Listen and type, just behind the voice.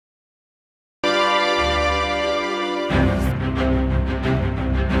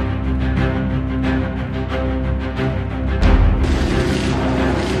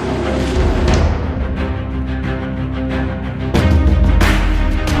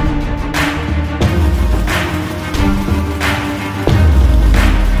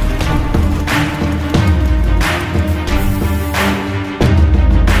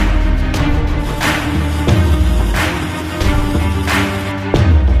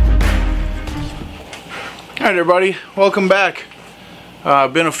Alright everybody, welcome back.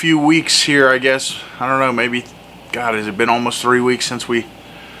 Been a few weeks here, I guess. I don't know, maybe, God, has it been almost 3 weeks since we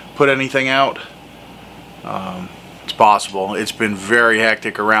put anything out? It's possible. It's been very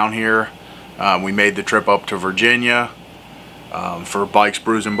hectic around here. We made the trip up to Virginia for Bikes,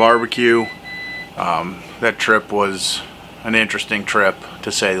 Brews, and Barbecue. That trip was an interesting trip,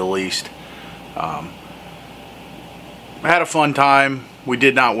 to say the least. I had a fun time. We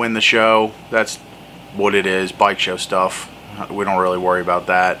did not win the show. That's what it is, bike show stuff. We don't really worry about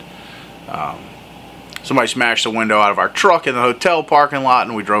that. Somebody smashed the window out of our truck in the hotel parking lot,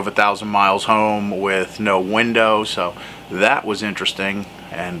 and we drove 1,000 miles home with no window, so that was interesting.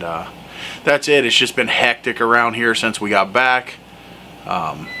 And that's it. It's just been hectic around here since we got back.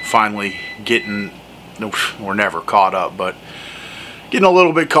 Finally getting, we're never caught up, but getting a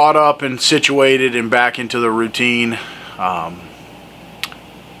little bit caught up and situated and back into the routine.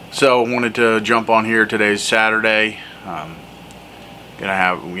 So I wanted to jump on here. Today's Saturday. Gonna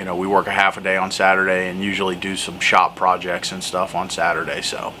have, we work a half a day on Saturday and usually do some shop projects and stuff on Saturday.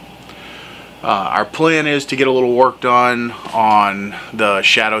 So our plan is to get a little work done on the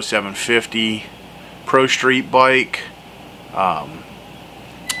Shadow 750 Prostreet bike.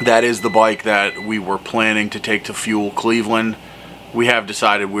 That is the bike that we were planning to take to Fuel Cleveland. We have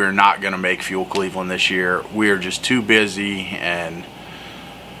decided we're not going to make Fuel Cleveland this year. We are just too busy, and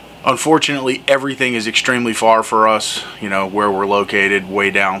unfortunately everything is extremely far for us. Where we're located, way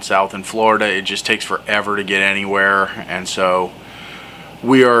down south in Florida, it just takes forever to get anywhere, and so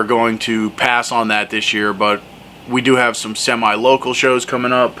we are going to pass on that this year. But we do have some semi-local shows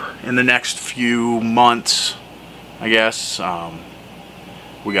coming up in the next few months, I guess.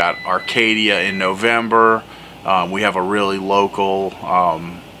 We got Arcadia in November. We have a really local,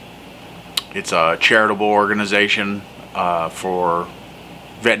 it's a charitable organization for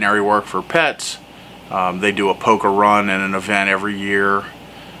veterinary work for pets. They do a poker run and an event every year.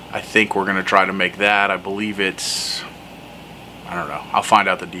 I think we're going to try to make that. I believe it's, I don't know, I'll find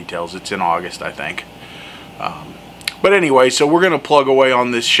out the details. It's in August, I think. But anyway, so we're going to plug away on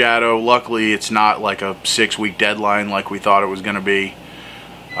this Shadow. Luckily it's not like a 6-week deadline like we thought it was going to be,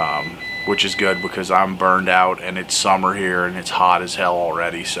 which is good because I'm burned out and it's summer here and it's hot as hell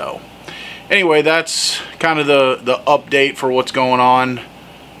already. So anyway, that's kind of the update for what's going on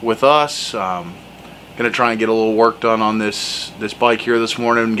with us. Gonna try and get a little work done on this bike here this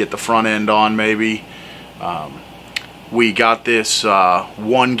morning and get the front end on maybe. We got this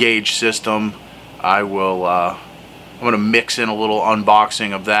 1-gauge system. I'm gonna mix in a little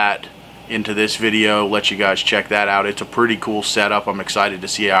unboxing of that into this video, let you guys check that out. It's a pretty cool setup. I'm excited to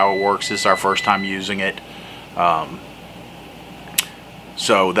see how it works. This is our first time using it.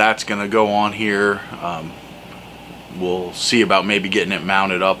 So that's gonna go on here. We'll see about maybe getting it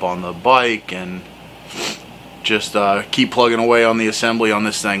mounted up on the bike and just keep plugging away on the assembly on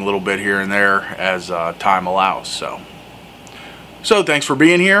this thing a little bit here and there as time allows. So thanks for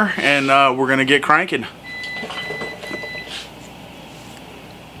being here, and we're gonna get cranking.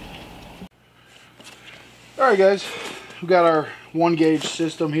 Alright guys, we've got our 1-gauge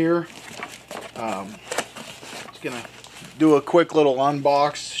system here. Just gonna do a quick little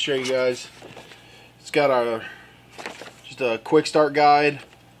unbox, show you guys. It's got just a quick start guide,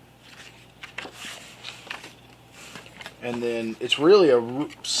 and then it's really a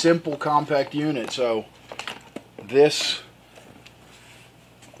simple compact unit. So this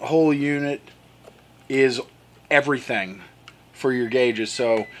whole unit is everything for your gauges.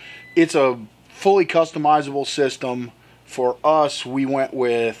 So it's a fully customizable system. For us, we went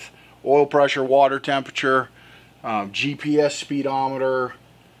with oil pressure, water temperature, GPS speedometer.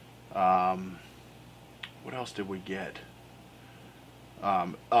 What else did we get?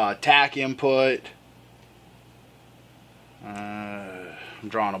 TAC input. I'm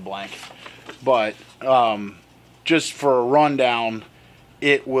drawing a blank. But just for a rundown,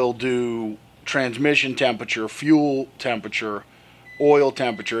 it will do transmission temperature, fuel temperature, oil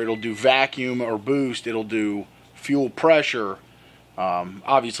temperature. It'll do vacuum or boost. It'll do fuel pressure.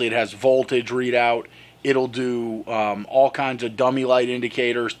 Obviously it has voltage readout. It'll do all kinds of dummy light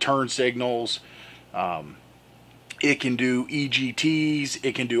indicators, turn signals. It can do EGTs.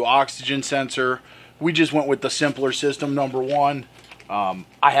 It can do oxygen sensor. We just went with the simpler system, number one. I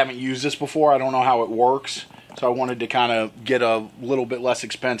haven't used this before. I don't know how it works, so I wanted to kind of get a little bit less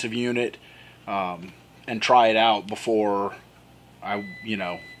expensive unit and try it out before I,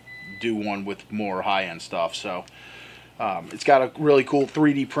 do one with more high-end stuff. So it's got a really cool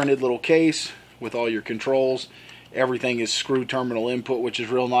 3D printed little case with all your controls. Everything is screw terminal input, which is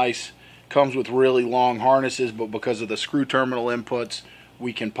real nice. Comes with really long harnesses, but because of the screw terminal inputs,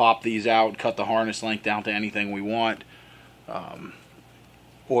 we can pop these out, cut the harness length down to anything we want.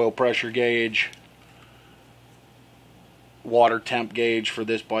 Oil pressure gauge, water temp gauge for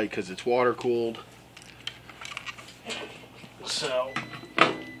this bike because it's water cooled. So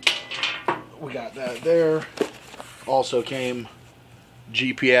we got that there. Also came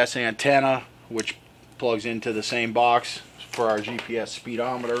GPS antenna, which plugs into the same box for our GPS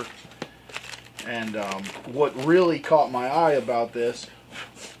speedometer. And what really caught my eye about this,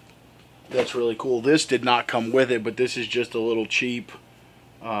 that's really cool, this did not come with it, but this is just a little cheap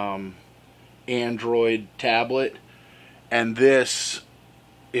Android tablet, and this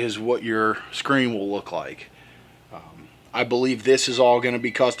is what your screen will look like. I believe this is all going to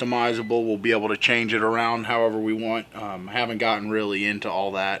be customizable. We'll be able to change it around however we want. Haven't gotten really into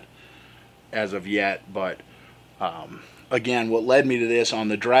all that as of yet, but again, what led me to this, on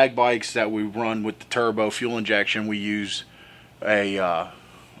the drag bikes that we run with the turbo fuel injection, we use a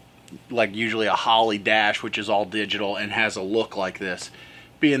like usually a Holly dash, which is all digital and has a look like this.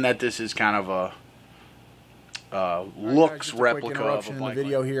 Being that this is kind of a looks replica of a bike. In the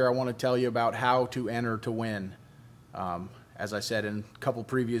video here, I want to tell you about how to enter to win. As I said in a couple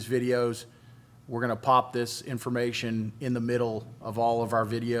previous videos, we're going to pop this information in the middle of all of our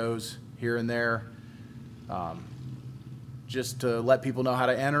videos here and there, just to let people know how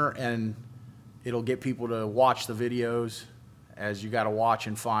to enter, and it'll get people to watch the videos, as you got to watch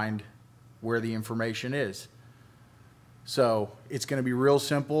and find where the information is. So it's going to be real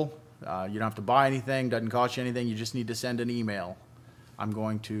simple. You don't have to buy anything, doesn't cost you anything, you just need to send an email. I'm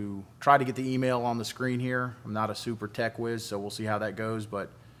going to try to get the email on the screen here. I'm not a super tech whiz, so we'll see how that goes, but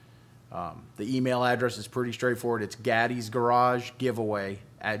the email address is pretty straightforward. It's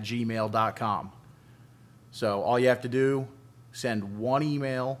gaddysgaragegiveaway@gmail.com. So all you have to do, send one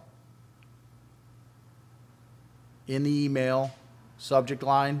email. In the email, subject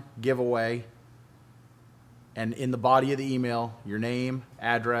line, giveaway, and in the body of the email, your name,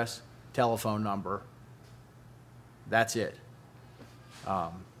 address, telephone number. That's it.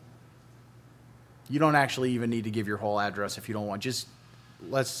 You don't actually even need to give your whole address if you don't want. Just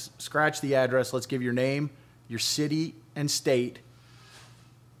let's scratch the address. Let's give your name, your city and state,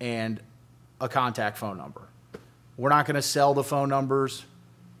 and a contact phone number. We're not going to sell the phone numbers.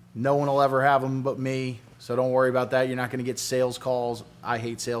 No one will ever have them but me, so don't worry about that. You're not going to get sales calls. I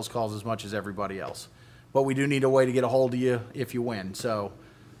hate sales calls as much as everybody else. But we do need a way to get a hold of you if you win. So,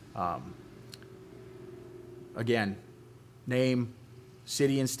 again, name,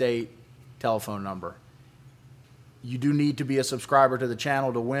 city and state, telephone number. You do need to be a subscriber to the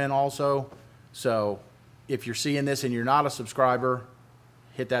channel to win also. So if you're seeing this and you're not a subscriber,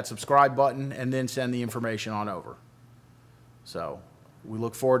 hit that subscribe button and then send the information on over. So we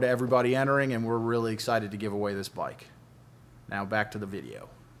look forward to everybody entering, and we're really excited to give away this bike. Now back to the video.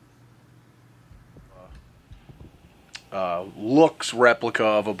 Looks replica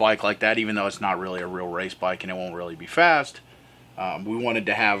of a bike like that, even though it's not really a real race bike and it won't really be fast. We wanted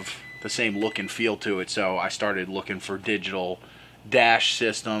to have the same look and feel to it, so I started looking for digital dash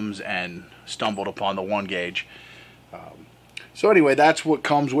systems and stumbled upon the 1 gauge. So anyway, that's what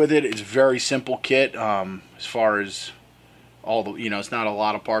comes with it. It's a very simple kit, as far as all the, it's not a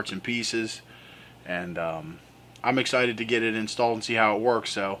lot of parts and pieces, and I'm excited to get it installed and see how it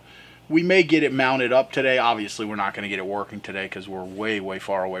works. So we may get it mounted up today. Obviously we're not going to get it working today because we're way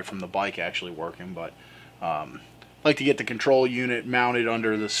far away from the bike actually working, but I'd like to get the control unit mounted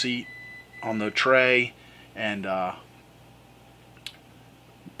under the seat on the tray, and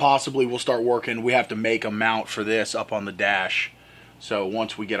possibly we'll start working. We have to make a mount for this up on the dash. So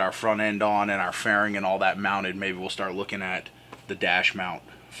once we get our front end on and our fairing and all that mounted, maybe we'll start looking at the dash mount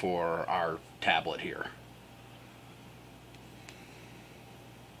for our tablet here.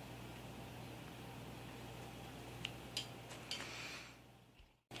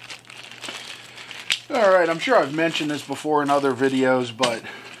 Alright, I'm sure I've mentioned this before in other videos, but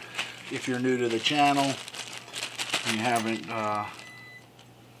if you're new to the channel and you haven't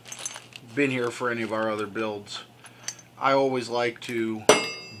been here for any of our other builds, I always like to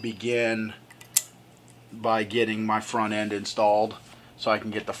begin by getting my front end installed so I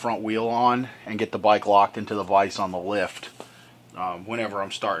can get the front wheel on and get the bike locked into the vise on the lift whenever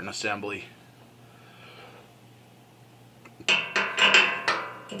I'm starting assembly.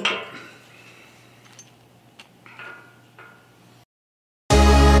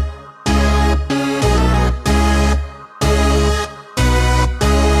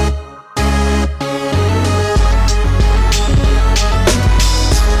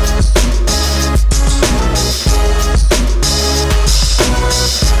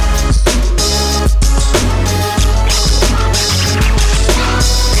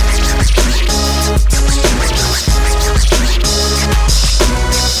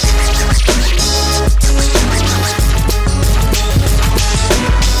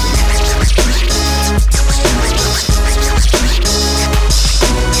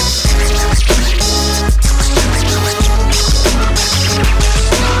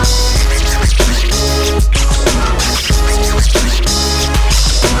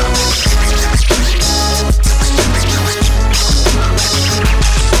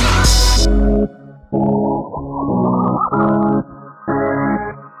 Alright,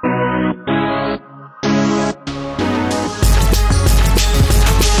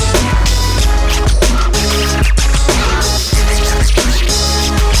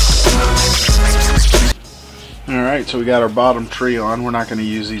 so we got our bottom tree on. We're not going to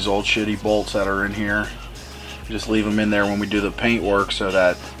use these old shitty bolts that are in here. Just leave them in there when we do the paint work so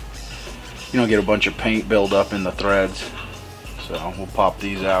that you don't get a bunch of paint build up in the threads. So we'll pop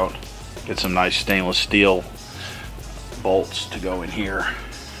these out, get some nice stainless steel bolts to go in here.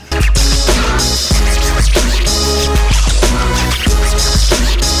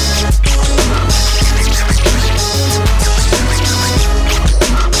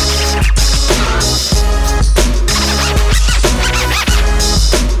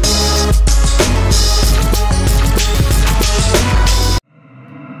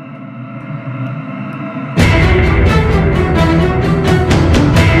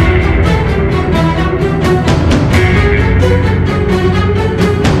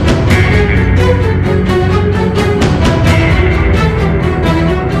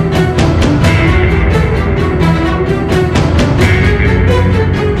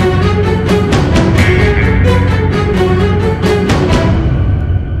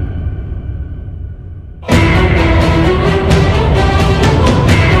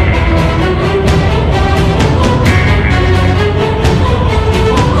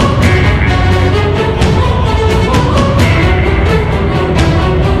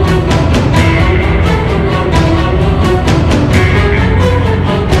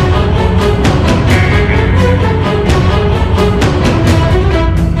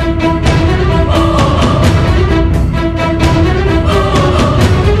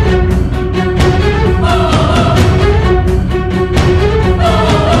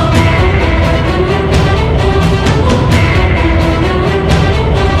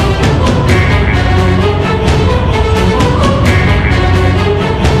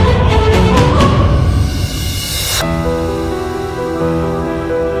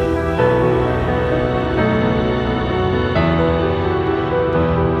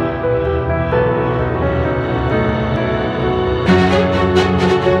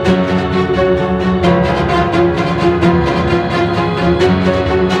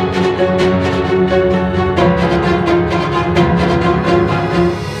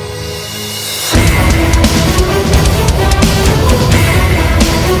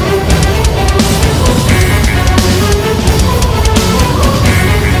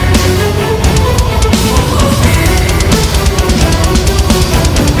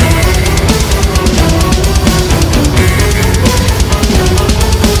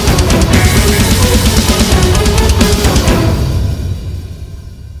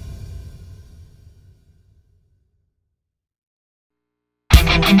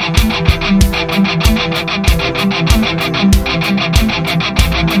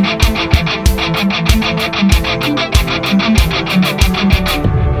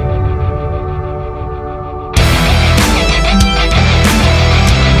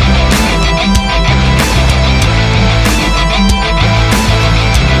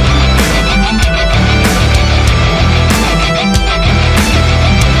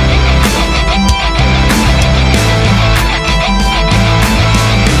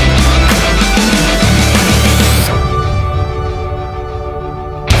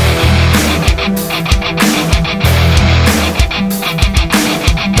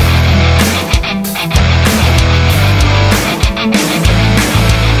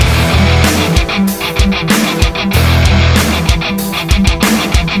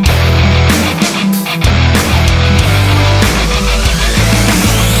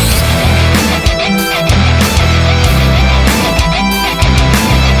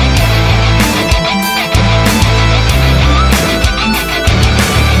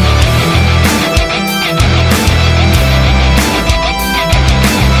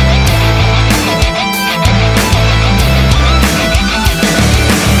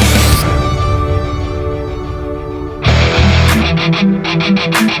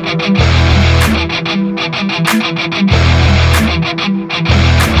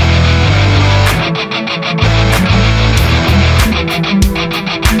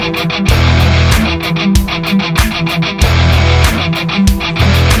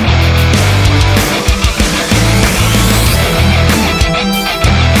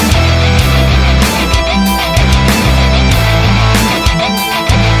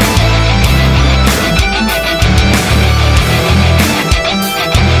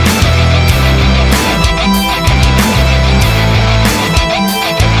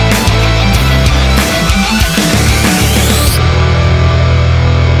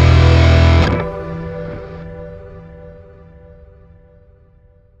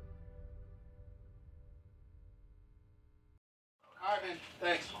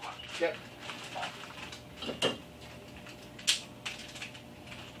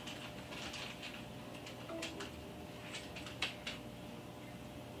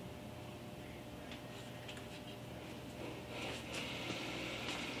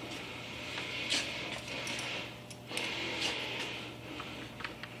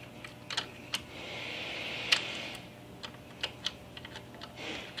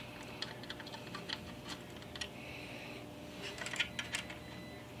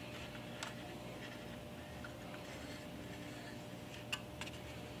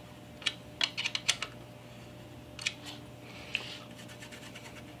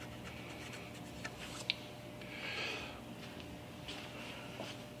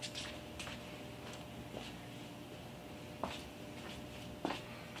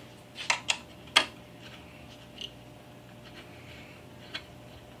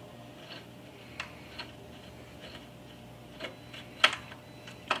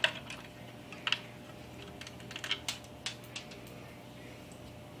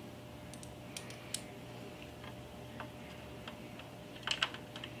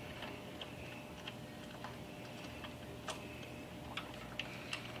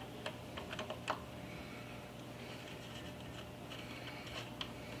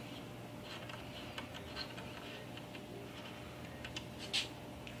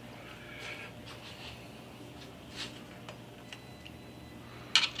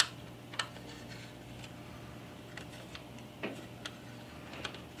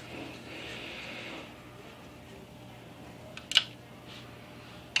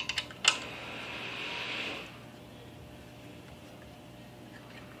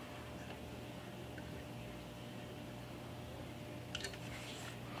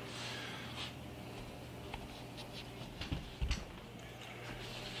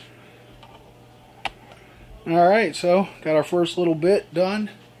 Alright, so got our first little bit done.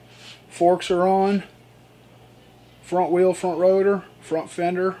 Forks are on. Front wheel, front rotor, front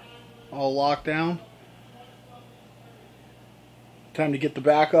fender, all locked down. Time to get the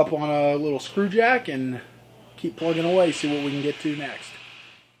back up on a little screw jack and keep plugging away, see what we can get to next.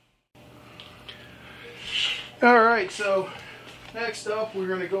 Alright, so next up we're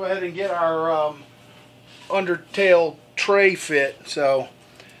going to go ahead and get our undertail tray fit. So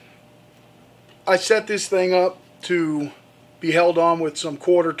I set this thing up to be held on with some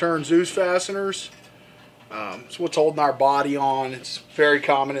quarter turn Zeus fasteners. It's what's holding our body on. It's very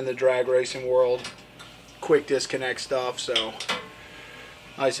common in the drag racing world. Quick disconnect stuff, so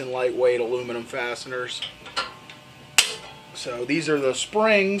nice and lightweight aluminum fasteners. So these are the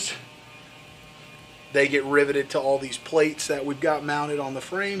springs. They get riveted to all these plates that we've got mounted on the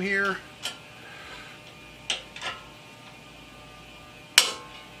frame here.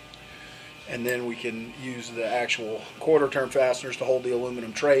 And then we can use the actual quarter turn fasteners to hold the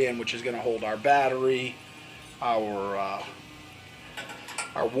aluminum tray in, which is going to hold our battery, our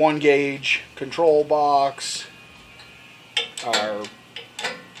 1 gauge control box, our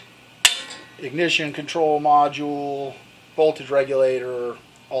ignition control module, voltage regulator,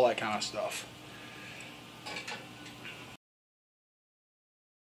 all that kind of stuff.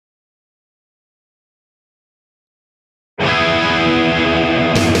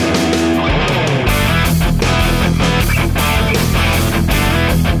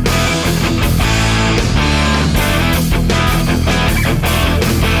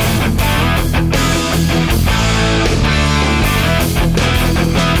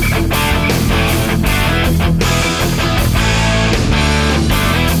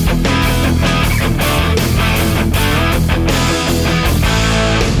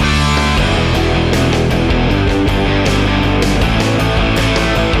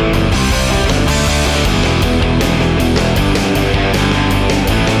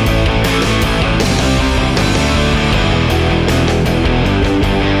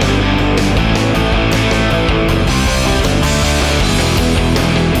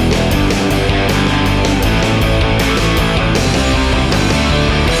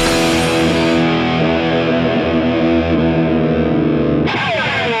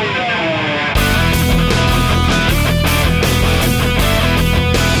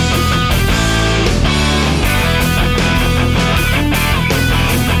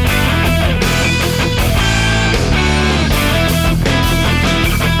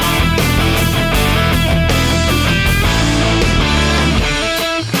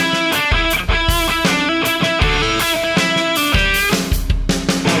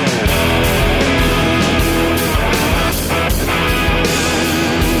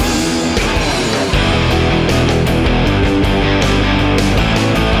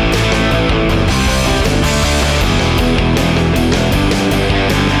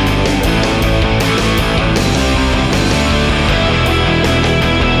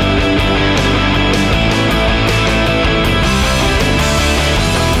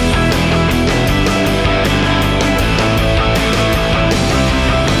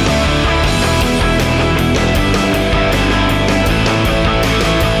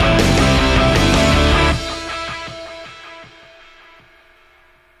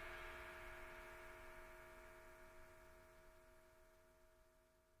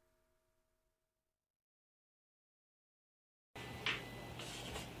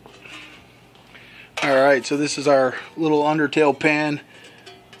 Alright, so this is our little undertail pan.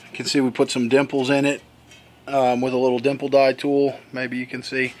 You can see we put some dimples in it with a little dimple die tool. Maybe you can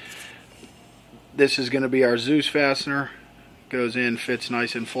see. This is going to be our Zeus fastener. Goes in, fits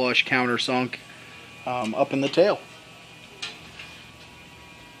nice and flush, countersunk up in the tail.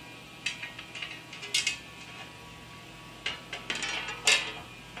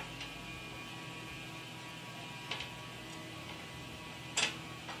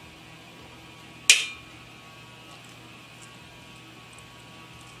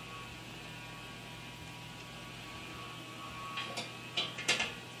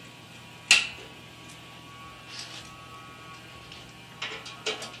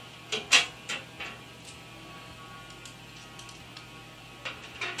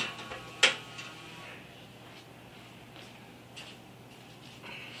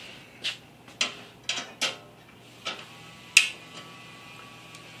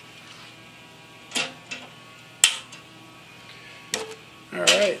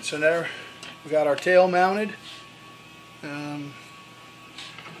 Alright, so now we got our tail mounted.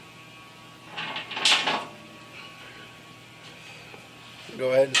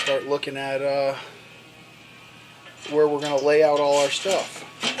 Go ahead and start looking at where we're going to lay out all our stuff.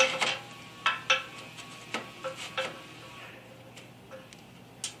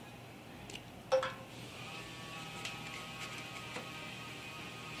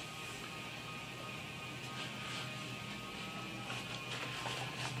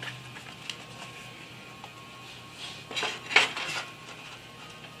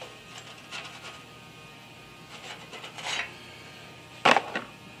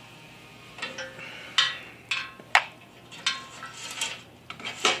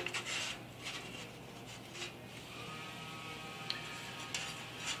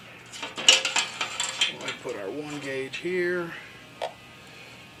 here.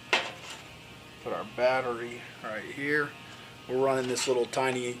 Put our battery right here. We're running this little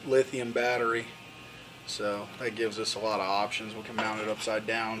tiny lithium battery, so that gives us a lot of options. We can mount it upside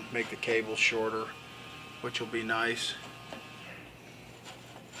down, make the cable shorter, which will be nice.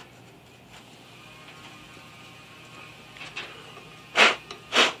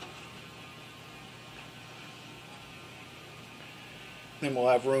 Then we'll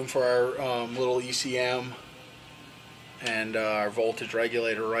have room for our little ECM and our voltage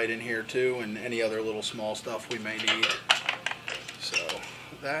regulator right in here too, and any other little small stuff we may need. So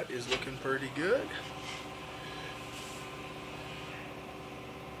that is looking pretty good.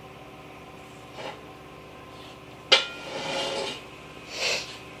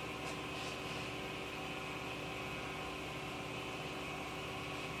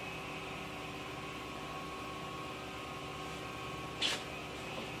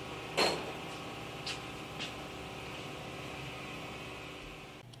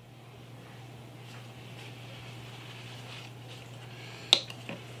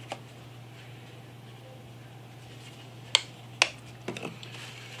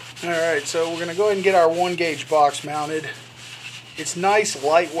 Alright, so we're going to go ahead and get our 1-gauge box mounted. It's nice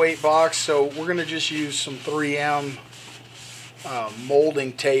lightweight box, so we're going to just use some 3M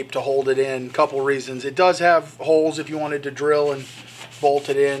molding tape to hold it in. Couple reasons. It does have holes if you wanted to drill and bolt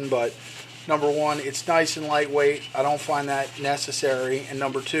it in, but number one, it's nice and lightweight. I don't find that necessary. And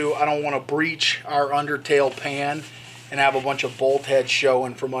number two, I don't want to breach our undertail pan and have a bunch of bolt heads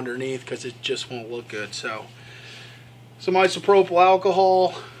showing from underneath, because it just won't look good. So some isopropyl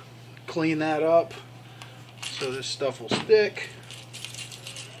alcohol, clean that up so this stuff will stick,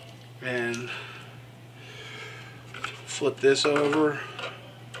 and flip this over,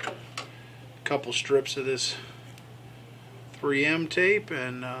 a couple strips of this 3M tape,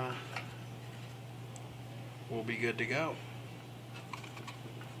 and we'll be good to go.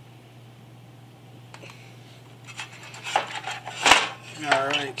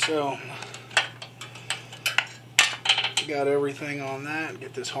 Alright, so got everything on that.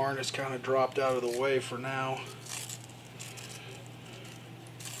 Get this harness kind of dropped out of the way for now.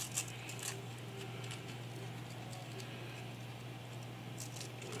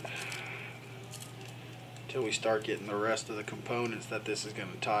 Until we start getting the rest of the components that this is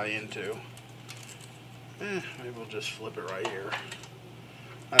going to tie into. Maybe we'll just flip it right here.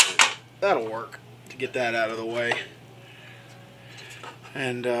 That'll work to get that out of the way.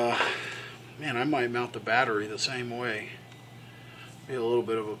 And man, I might mount the battery the same way. Be a little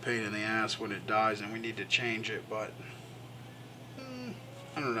bit of a pain in the ass when it dies and we need to change it, but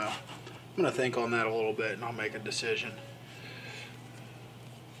I don't know. I'm going to think on that a little bit and I'll make a decision.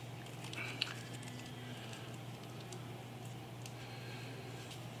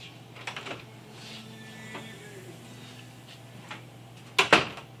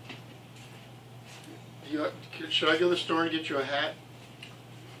 Should I go to the store and get you a hat?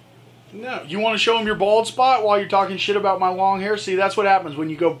 No. You want to show them your bald spot while you're talking shit about my long hair? See, that's what happens when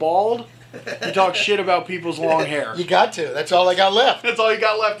you go bald. You talk shit about people's long hair. You got to. That's all I got left. That's all you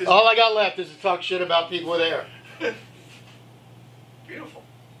got left. All I got left is to talk shit about people with hair. Beautiful.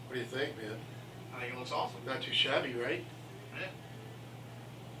 What do you think, man? I think it looks awesome. Not too shabby, right? Yeah.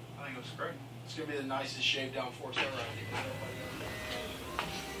 I think it looks great. It's going to be the nicest shave down force ever.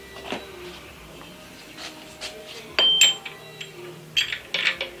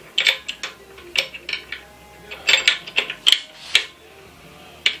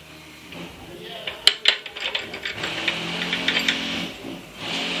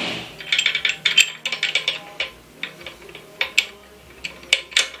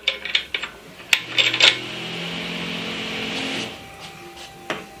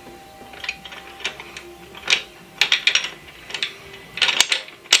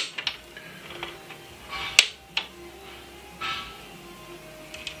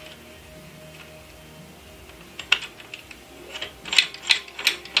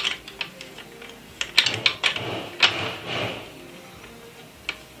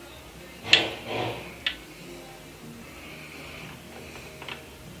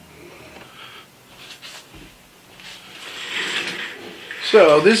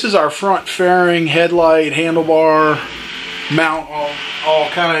 So this is our front fairing, headlight, handlebar, mount, all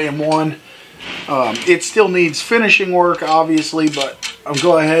kind of in one. It still needs finishing work, obviously, but I'm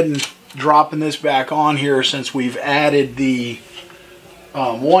going ahead and dropping this back on here since we've added the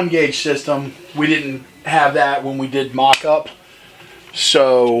 1-gauge system. We didn't have that when we did mock-up,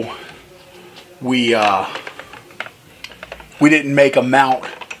 so we didn't make a mount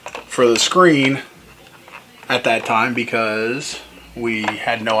for the screen at that time because we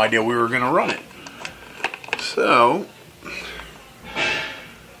had no idea we were going to run it. So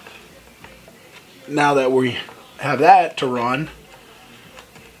now that we have that to run,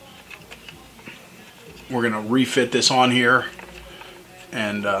 we're going to refit this on here.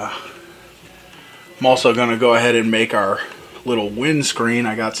 And I'm also going to go ahead and make our little windscreen.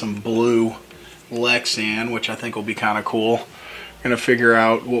 I got some blue Lexan, which I think will be kind of cool. Going to figure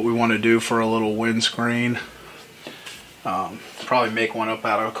out what we want to do for a little windscreen. Probably make one up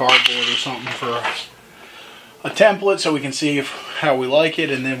out of cardboard or something for a template so we can see how we like it,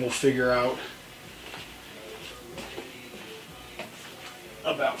 and then we'll figure out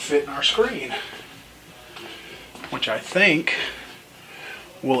about fitting our screen, which I think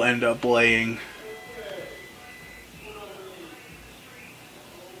we'll end up laying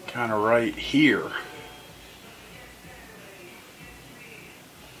kind of right here.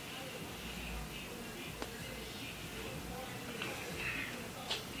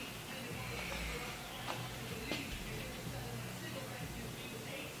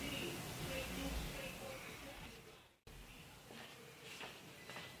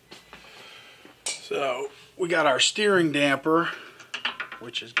 So we got our steering damper,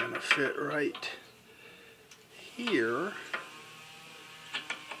 which is going to fit right here.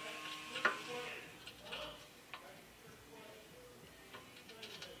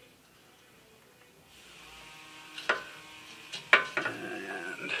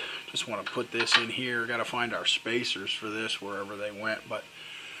 And just want to put this in here. Got to find our spacers for this wherever they went, but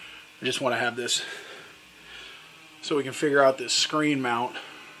I just want to have this so we can figure out this screen mount.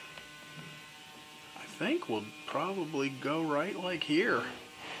 I think we'll probably go right like here,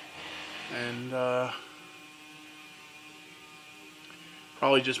 and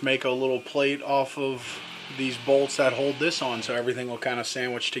probably just make a little plate off of these bolts that hold this on, so everything will kind of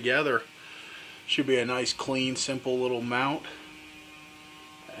sandwich together. Should be a nice, clean, simple little mount.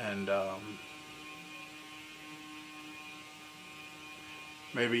 And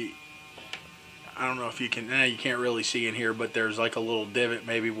maybe, I don't know if you can, you can't really see in here, but there's like a little divot.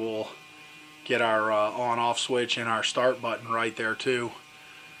 Maybe we'll get our on-off switch and our start button right there too,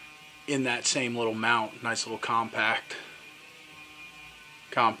 in that same little mount. Nice little compact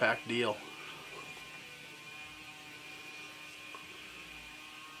deal.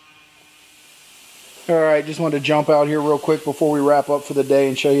 Alright, just wanted to jump out here real quick before we wrap up for the day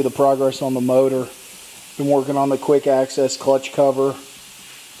and show you the progress on the motor. Been working on the quick access clutch cover.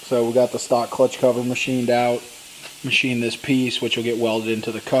 So we got the stock clutch cover machined out. Machine this piece, which will get welded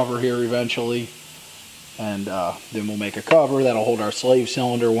into the cover here eventually, and then we'll make a cover that'll hold our slave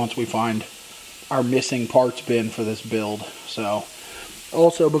cylinder once we find our missing parts bin for this build. So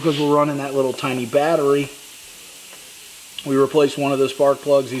also, because we're running that little tiny battery, we replaced one of the spark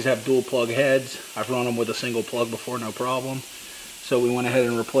plugs. These have dual plug heads. I've run them with a single plug before, no problem. So we went ahead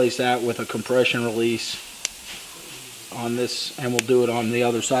and replaced that with a compression release on this, and we'll do it on the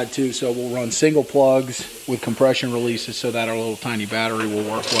other side too. So we'll run single plugs with compression releases so that our little tiny battery will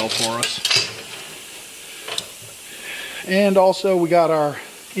work well for us. And also we got our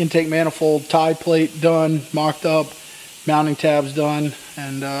intake manifold tie plate done, mocked up, mounting tabs done,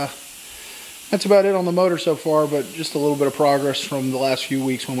 and that's about it on the motor so far, but just a little bit of progress from the last few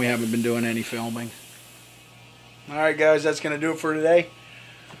weeks when we haven't been doing any filming. Alright guys, that's going to do it for today.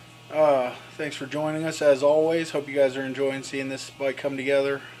 Thanks for joining us as always. Hope you guys are enjoying seeing this bike come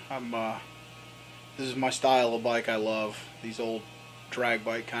together. This is my style of bike I love. These old drag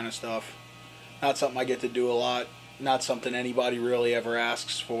bike kind of stuff. Not something I get to do a lot. Not something anybody really ever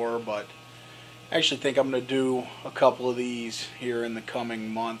asks for, but I actually think I'm going to do a couple of these here in the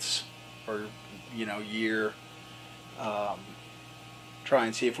coming months, or year. Try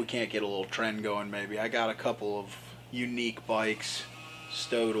and see if we can't get a little trend going maybe. I got a couple of unique bikes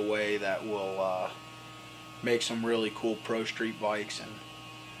stowed away that will make some really cool Prostreet bikes, and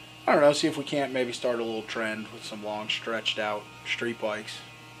I don't know, see if we can't maybe start a little trend with some long stretched out street bikes.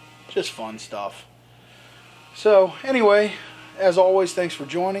 Just fun stuff. So anyway, as always, thanks for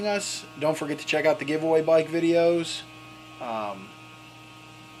joining us. Don't forget to check out the giveaway bike videos.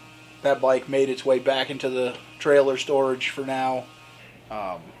 That bike made its way back into the trailer storage for now.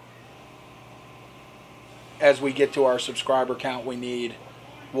 As we get to our subscriber count we need,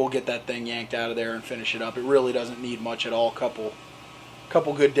 we'll get that thing yanked out of there and finish it up. It really doesn't need much at all. Couple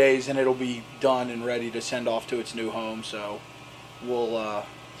good days and it'll be done and ready to send off to its new home. So we'll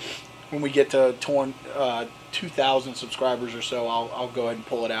when we get to 2,000 subscribers or so, I'll go ahead and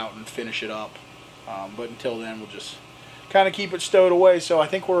pull it out and finish it up. But until then, we'll just kind of keep it stowed away. So I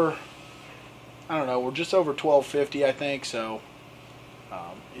think we're just over 1,250, I think. So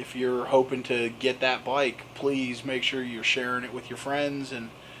if you're hoping to get that bike, please make sure you're sharing it with your friends and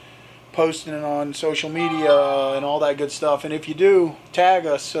posting it on social media and all that good stuff. And if you do, tag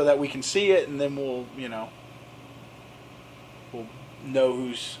us so that we can see it, and then we'll know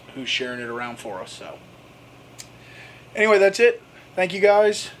who's sharing it around for us. So anyway, that's it. Thank you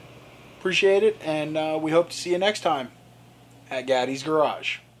guys. Appreciate it, and we hope to see you next time at Gaddy's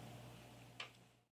Garage.